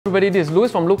Everybody, this is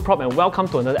Louis from LoukProp and welcome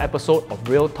to another episode of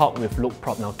Real Talk with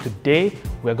LoukProp. Now today,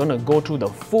 we're going to go through the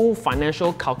full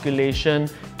financial calculation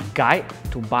guide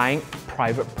to buying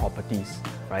private properties.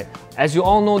 Right? As you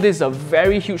all know, this is a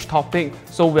very huge topic,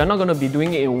 so we're not going to be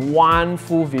doing it in one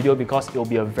full video because it will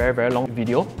be a very long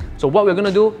video. So what we're going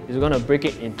to do is we're going to break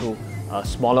it into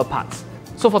smaller parts.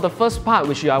 So for the first part,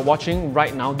 which you are watching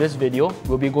right now, this video,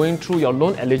 we'll be going through your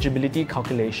loan eligibility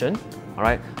calculation.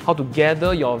 Alright, how to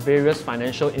gather your various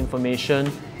financial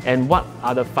information and what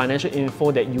are the financial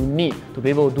info that you need to be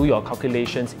able to do your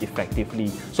calculations effectively.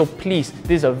 So please,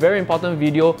 this is a very important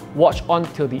video. Watch on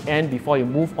till the end before you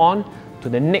move on to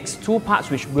the next two parts,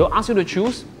 which we'll ask you to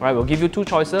choose. Alright, we'll give you two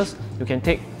choices. You can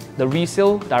take the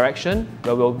resale direction,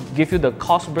 where we'll give you the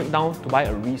cost breakdown to buy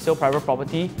a resale private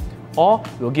property, or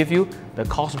we'll give you the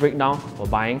cost breakdown for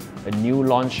buying a new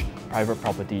launch private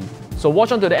property. So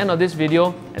watch on to the end of this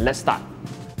video and let's start.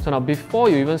 So now before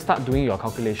you even start doing your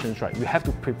calculations, right, you have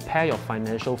to prepare your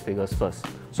financial figures first.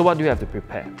 So what do you have to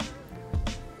prepare?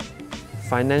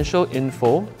 Financial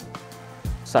info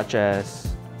such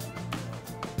as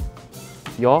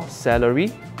your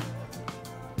salary.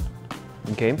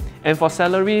 Okay, and for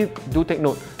salary, do take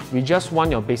note, we just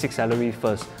want your basic salary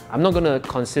first. I'm not going to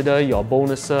consider your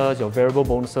bonuses, your variable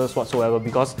bonuses whatsoever,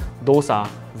 because those are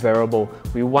variable.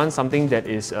 We want something that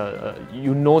is,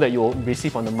 you know that you'll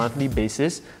receive on a monthly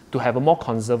basis to have a more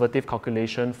conservative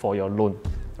calculation for your loan,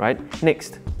 right?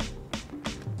 Next,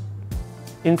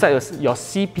 inside your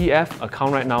CPF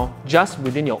account right now, just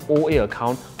within your OA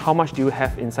account, how much do you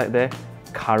have inside there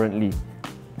currently?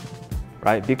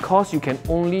 Right? Because you can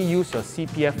only use your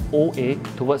CPF OA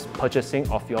towards purchasing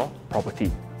of your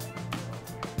property.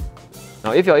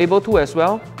 Now, if you're able to as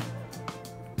well,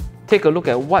 take a look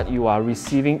at what you are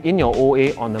receiving in your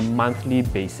OA on a monthly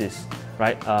basis.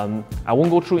 Right? I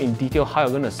won't go through in detail how you're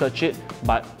going to search it,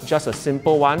 but just a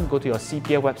simple one, go to your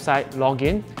CPF website, log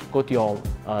in, go to your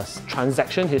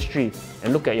transaction history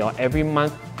and look at your every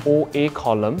month OA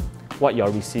column, what you're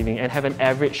receiving, and have an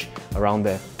average around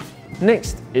there.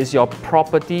 Next is your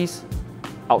property's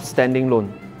outstanding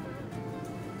loan,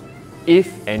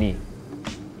 if any.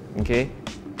 Okay?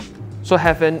 So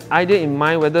have an idea in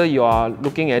mind whether you are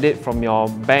looking at it from your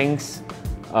bank's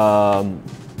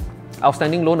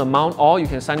outstanding loan amount, or you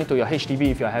can sign it to your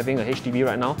HDB if you're having a HDB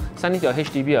right now. Sign it to your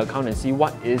HDB account and see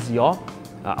what is your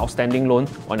outstanding loan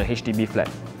on a HDB flat.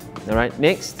 Alright,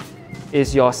 next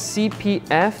is your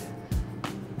CPF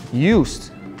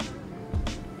used,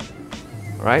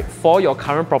 right, for your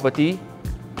current property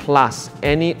plus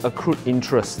any accrued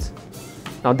interest.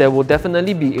 Now there will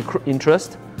definitely be accrued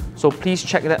interest, so please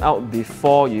check that out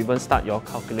before you even start your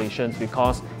calculations,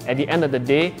 because at the end of the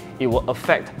day, it will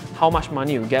affect how much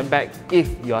money you get back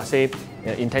if you are, say,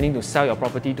 intending to sell your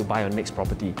property to buy your next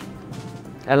property.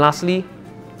 And lastly,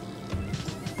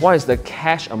 what is the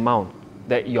cash amount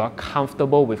that you are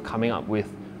comfortable with coming up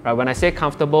with? Right, when I say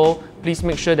comfortable, please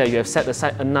make sure that you have set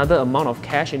aside another amount of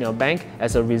cash in your bank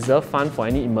as a reserve fund for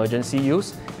any emergency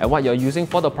use, and what you're using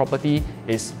for the property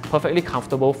is perfectly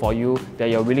comfortable for you,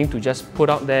 that you're willing to just put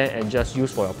out there and just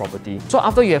use for your property. So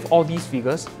after you have all these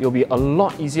figures, it'll be a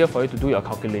lot easier for you to do your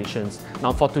calculations.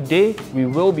 Now for today, we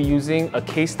will be using a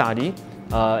case study,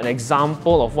 an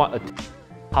example of what a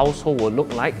household will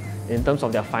look like in terms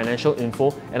of their financial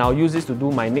info, and I'll use this to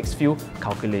do my next few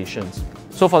calculations.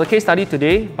 So for the case study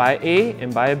today, buyer A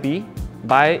and buyer B.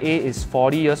 Buyer A is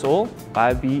 40 years old,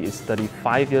 buyer B is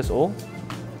 35 years old.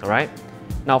 Alright.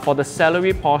 Now for the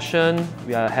salary portion,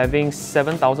 we are having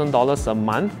 $7,000 a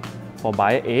month for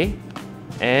buyer A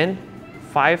and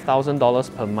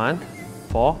 $5,000 per month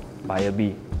for buyer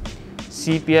B.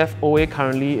 CPF OA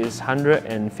currently is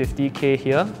 150K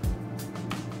here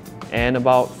and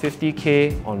about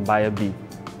 50K on buyer B.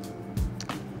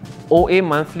 OA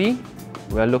monthly,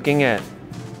 we're looking at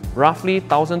roughly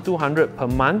 $1,200 per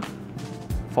month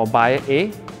for buyer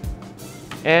A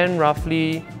and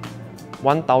roughly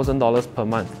 $1,000 per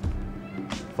month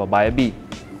for buyer B.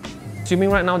 Assuming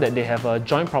right now that they have a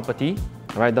joint property,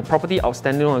 right, the property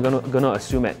outstanding loan are going to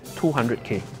assume at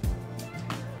 $200K.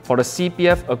 For the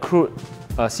CPF accrued,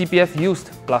 CPF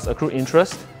used plus accrued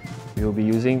interest, we will be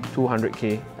using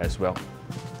 $200K as well.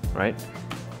 Right?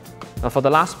 Now for the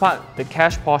last part, the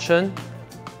cash portion,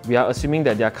 we are assuming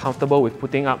that they are comfortable with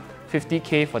putting up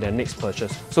 $50K for their next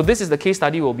purchase. So this is the case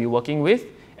study we'll be working with,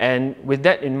 and with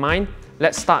that in mind,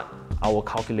 let's start our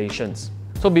calculations.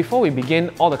 So before we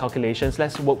begin all the calculations,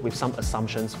 let's work with some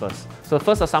assumptions first. So the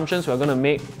first assumptions we're going to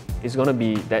make is going to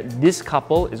be that this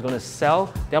couple is going to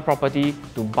sell their property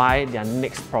to buy their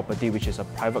next property, which is a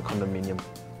private condominium.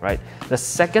 right? The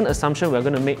second assumption we're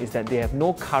going to make is that they have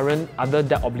no current other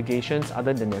debt obligations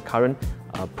other than their current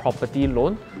property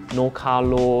loan. No car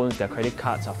loans, their credit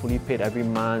cards are fully paid every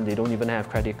month, they don't even have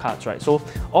credit cards, right? So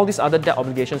all these other debt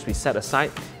obligations we set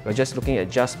aside, we're just looking at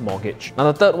just mortgage.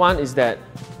 Now the third one is that,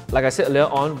 like I said earlier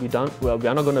on, we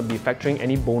are not going to be factoring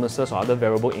any bonuses or other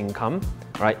variable income,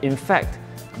 right? In fact,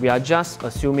 we are just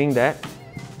assuming that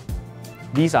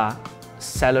these are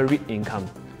salaried income.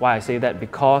 Why I say that?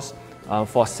 Because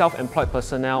for self-employed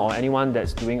personnel or anyone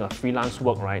that's doing a freelance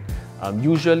work, right?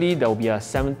 Usually there will be a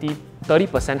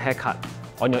 30% haircut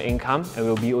on your income, and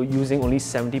we'll be using only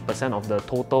 70% of the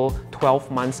total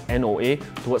 12 months NOA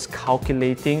towards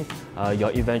calculating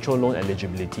your eventual loan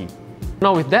eligibility.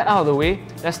 Now with that out of the way,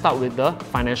 let's start with the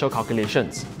financial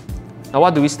calculations. Now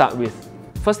what do we start with?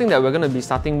 First thing that we're going to be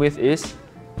starting with is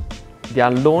their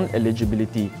loan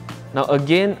eligibility. Now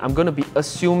again, I'm going to be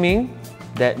assuming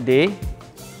that they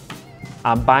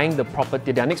are buying the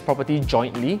property, their next property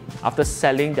jointly after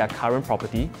selling their current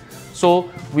property. So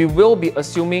we will be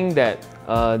assuming that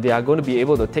they are going to be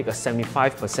able to take a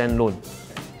 75% loan.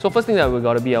 So first thing that we've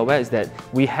got to be aware is that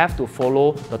we have to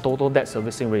follow the total debt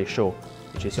servicing ratio,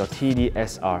 which is your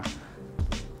TDSR.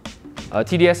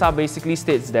 TDSR basically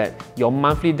states that your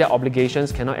monthly debt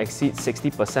obligations cannot exceed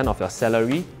 60% of your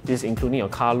salary. This is including your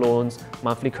car loans,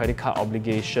 monthly credit card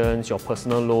obligations, your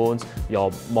personal loans, your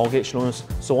mortgage loans,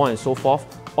 so on and so forth.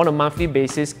 On a monthly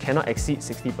basis, cannot exceed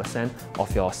 60%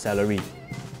 of your salary.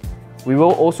 We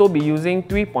will also be using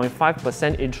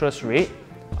 3.5% interest rate,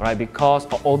 alright, because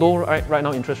although right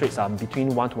now interest rates are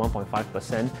between 1 to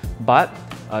 1.5%, but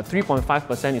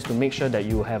 3.5% is to make sure that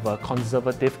you have a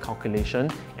conservative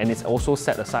calculation, and it's also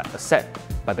set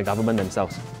by the government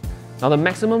themselves. Now the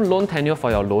maximum loan tenure for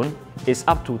your loan is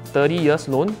up to 30 years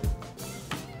loan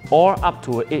or up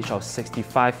to an age of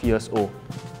 65 years old.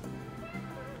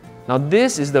 Now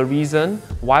this is the reason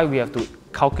why we have to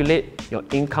calculate your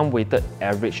income weighted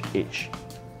average age,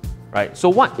 right? So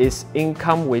what is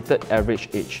income weighted average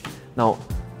age? Now,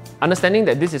 understanding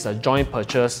that this is a joint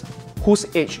purchase, whose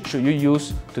age should you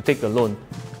use to take the loan?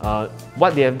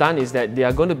 What they have done is that they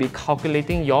are going to be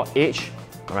calculating your age,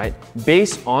 right,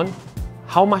 based on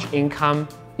how much income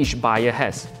each buyer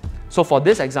has. So for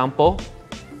this example,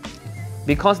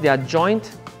 because their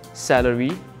joint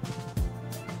salary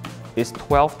is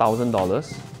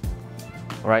 $12,000,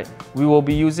 right, we will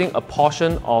be using a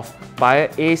portion of buyer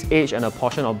A's age and a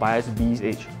portion of buyer B's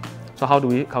age. So how do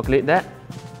we calculate that?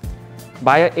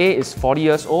 Buyer A is 40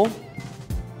 years old.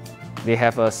 They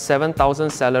have a 7,000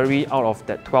 salary out of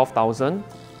that 12,000.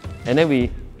 And then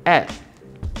we add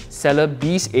seller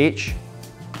B's age,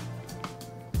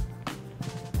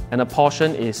 and a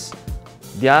portion is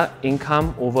their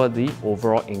income over the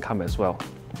overall income as well,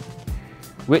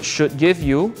 which should give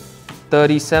you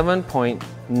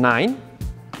 37.9,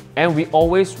 and we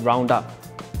always round up.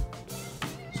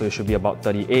 So it should be about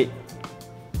 38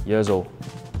 years old.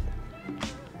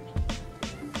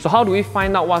 So how do we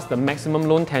find out what's the maximum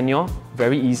loan tenure?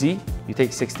 Very easy. You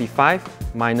take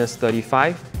 65 minus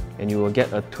 35 and you will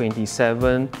get a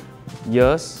 27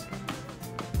 years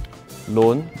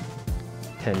loan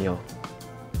tenure.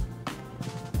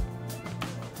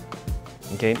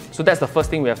 Okay, so that's the first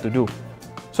thing we have to do.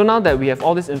 So now that we have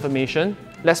all this information,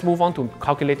 let's move on to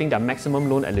calculating their maximum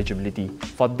loan eligibility.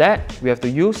 For that, we have to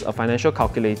use a financial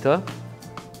calculator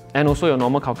and also your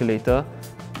normal calculator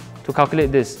to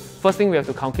calculate this. First thing we have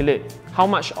to calculate how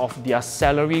much of their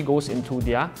salary goes into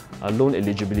their loan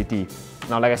eligibility.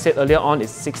 Now, like I said earlier on,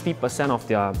 it's 60% of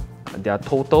their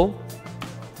total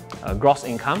gross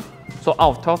income. So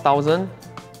out of 12,000,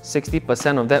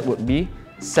 60% of that would be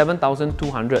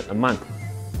 7,200 a month.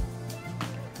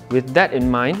 With that in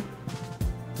mind,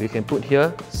 we can put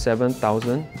here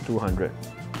 7,200.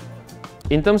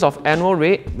 In terms of annual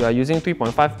rate, we are using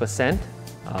 3.5%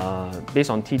 based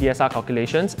on TDSR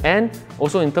calculations, and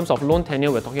also in terms of loan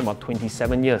tenure, we're talking about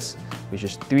 27 years, which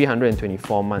is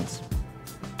 324 months,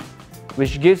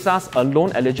 which gives us a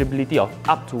loan eligibility of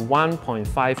up to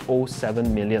 1.507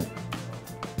 million.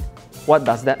 What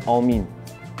does that all mean?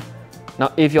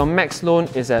 Now, if your max loan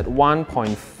is at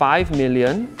 1.5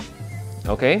 million,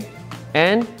 okay,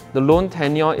 and the loan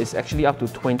tenure is actually up to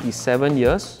 27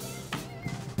 years,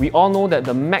 we all know that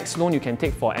the max loan you can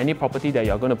take for any property that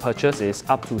you're going to purchase is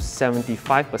up to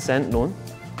 75% loan.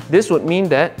 This would mean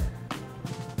that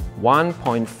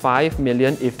 1.5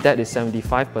 million, if that is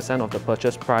 75% of the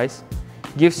purchase price,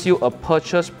 gives you a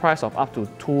purchase price of up to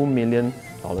 $2 million.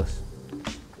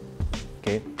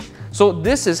 Okay, so So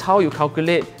this is how you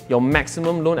calculate your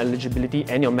maximum loan eligibility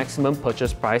and your maximum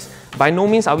purchase price. By no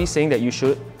means are we saying that you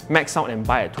should max out and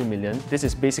buy at 2 million. This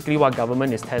is basically what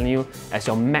government is telling you as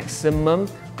your maximum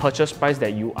purchase price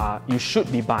that you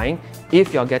should be buying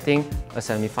if you're getting a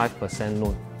 75%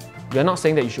 loan. We are not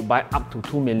saying that you should buy up to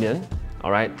 2 million.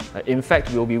 Alright, in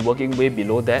fact, we'll be working way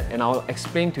below that, and I'll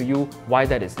explain to you why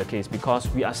that is the case, because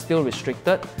we are still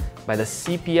restricted by the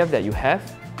CPF that you have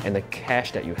and the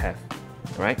cash that you have.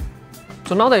 Alright,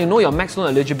 so now that you know your max loan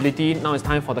eligibility, now it's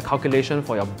time for the calculation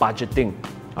for your budgeting.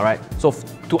 Alright, so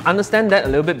to understand that a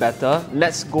little bit better,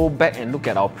 let's go back and look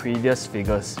at our previous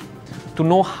figures to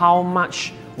know how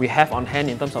much we have on hand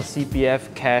in terms of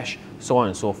CPF, cash, so on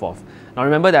and so forth. Now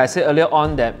remember that I said earlier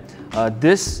on that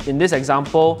in this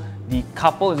example, the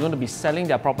couple is going to be selling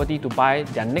their property to buy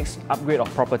their next upgrade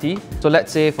of property. So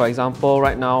let's say, for example,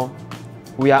 right now,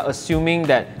 we are assuming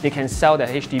that they can sell their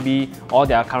HDB or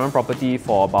their current property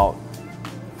for about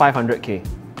 500k.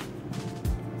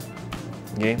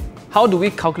 Okay. How do we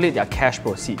calculate their cash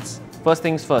proceeds? First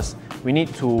things first, we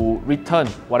need to return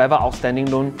whatever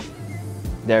outstanding loan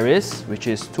there is, which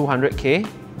is 200k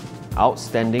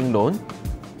outstanding loan.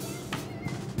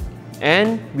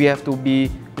 And we have to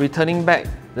be returning back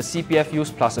the CPF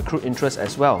use plus accrued interest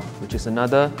as well, which is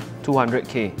another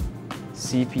 200k.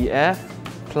 CPF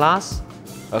plus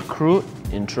accrued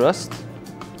interest,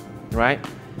 right?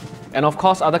 And of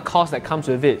course, other costs that comes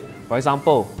with it. For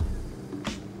example,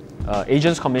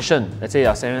 agent's commission. Let's say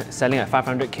you're selling at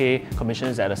 500k, commission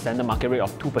is at a standard market rate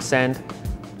of 2%.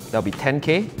 That'll be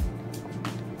 10k.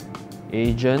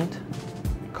 Agent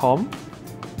com.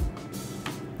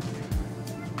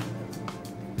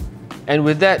 And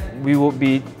with that, we will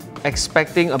be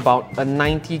expecting about a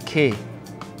 90k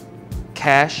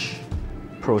cash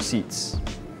proceeds.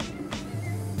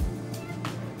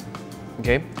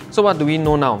 Okay, so what do we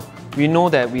know now? We know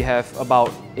that we have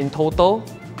about, in total,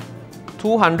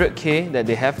 200k that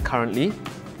they have currently.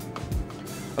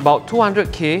 About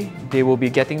 200k they will be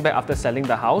getting back after selling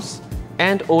the house,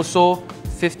 and also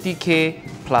 50k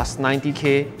plus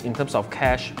 90k in terms of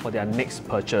cash for their next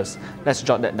purchase. Let's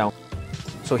jot that down.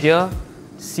 So here,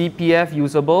 CPF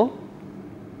usable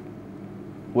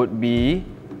would be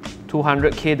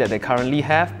 200k that they currently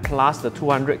have plus the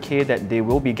 200k that they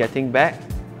will be getting back,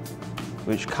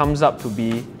 which comes up to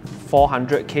be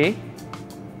 400k.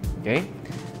 Okay.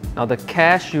 Now the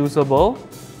cash usable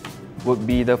would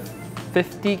be the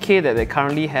 50k that they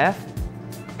currently have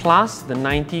plus the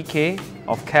 90k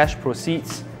of cash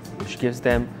proceeds, which gives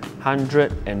them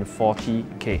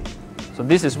 140k. So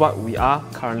this is what we are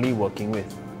currently working with.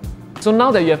 So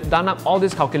now that you have done up all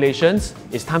these calculations,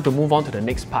 it's time to move on to the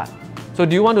next part. So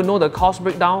do you want to know the cost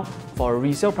breakdown for a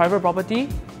resale private property?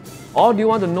 Or do you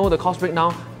want to know the cost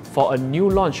breakdown for a new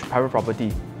launch private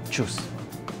property? Choose.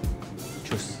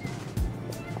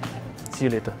 See you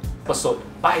later.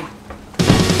 Bye.